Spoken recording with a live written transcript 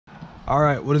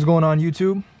Alright, what is going on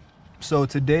YouTube? So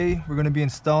today we're going to be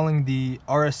installing the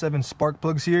RS7 spark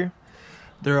plugs here.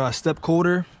 They're a step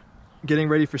colder, getting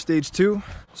ready for stage 2.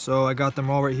 So I got them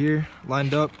all right here,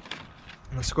 lined up.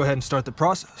 Let's go ahead and start the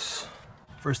process.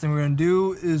 First thing we're going to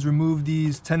do is remove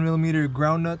these 10mm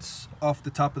ground nuts off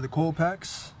the top of the coil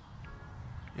packs.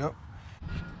 Yep.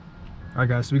 Alright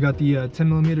guys, so we got the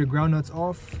 10mm ground nuts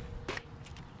off.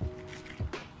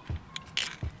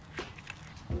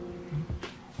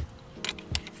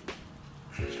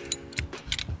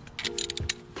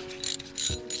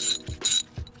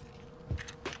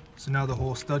 So now the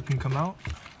whole stud can come out.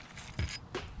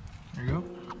 There you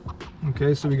go.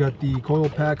 Okay, so we got the coil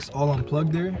packs all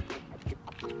unplugged there.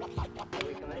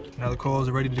 Now the coils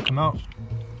are ready to come out.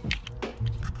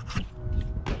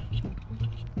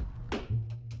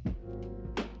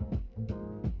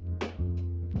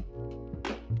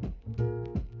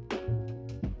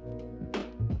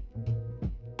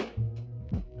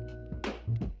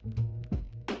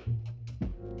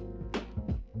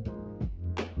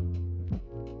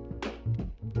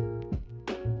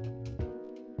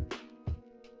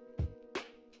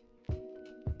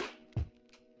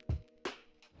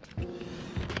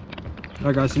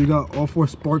 Alright guys, so we got all 4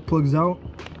 spark plugs out.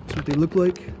 That's what they look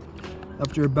like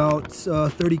after about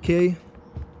 30K.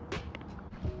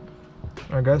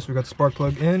 Alright guys, so we got the spark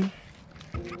plug in.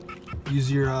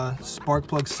 Use your spark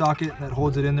plug socket that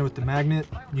holds it in there with the magnet.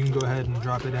 You can go ahead and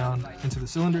drop it down into the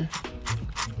cylinder.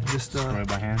 Just screw it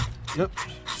by hand. Yep,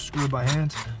 screw it by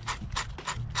hand.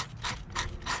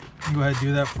 You can go ahead and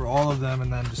do that for all of them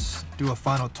and then just do a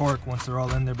final torque once they're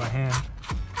all in there by hand.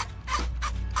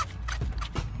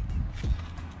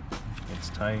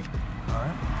 Tight. All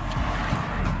right.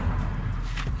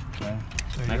 Okay.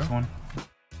 Next one.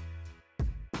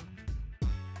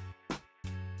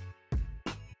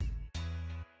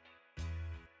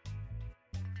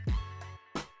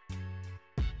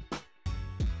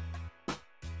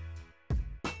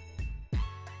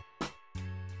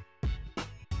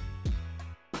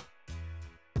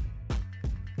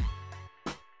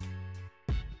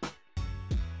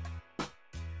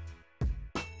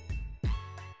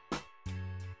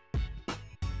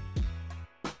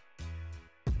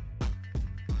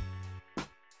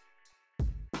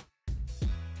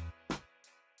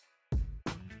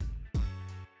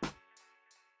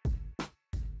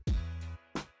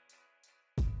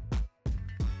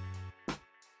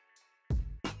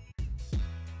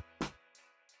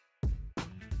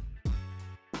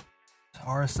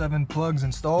 RS7 plugs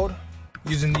installed.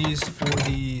 Using these for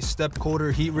the step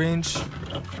colder heat range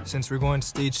since we're going to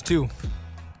stage 2.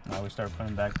 Now we start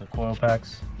putting back the coil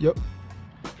packs. Yep.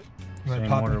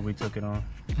 Same order we took it on.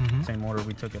 Same order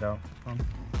we took it out from.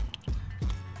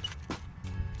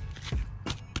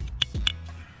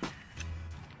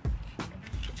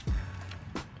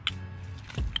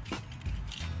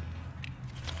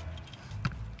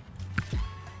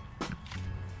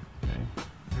 Okay.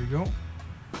 There you go.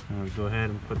 And we go ahead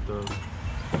and put the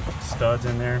studs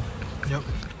in there. Yep.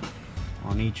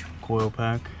 On each coil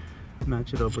pack.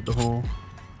 Match it up with the hole.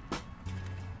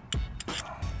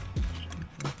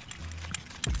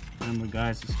 Remember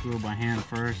guys, to screw by hand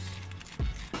first.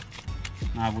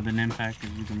 Not with an impact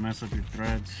because you can mess up your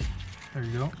threads. There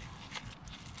you go.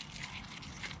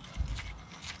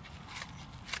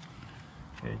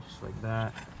 Okay, just like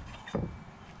that.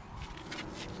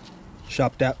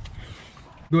 Shop that.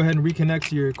 Go ahead and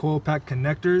reconnect your coil pack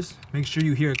connectors. Make sure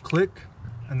you hear a click,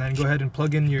 and then go ahead and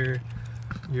plug in your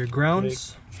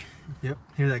grounds. Click. Yep,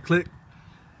 hear that click.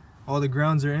 All the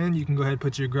grounds are in. You can go ahead and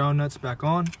put your ground nuts back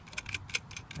on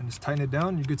and just tighten it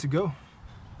down. You're good to go.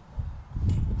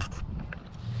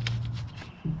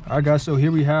 Alright guys, so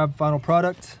here we have final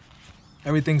product.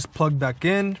 Everything's plugged back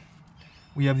in.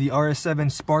 We have the RS7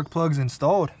 spark plugs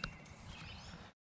installed.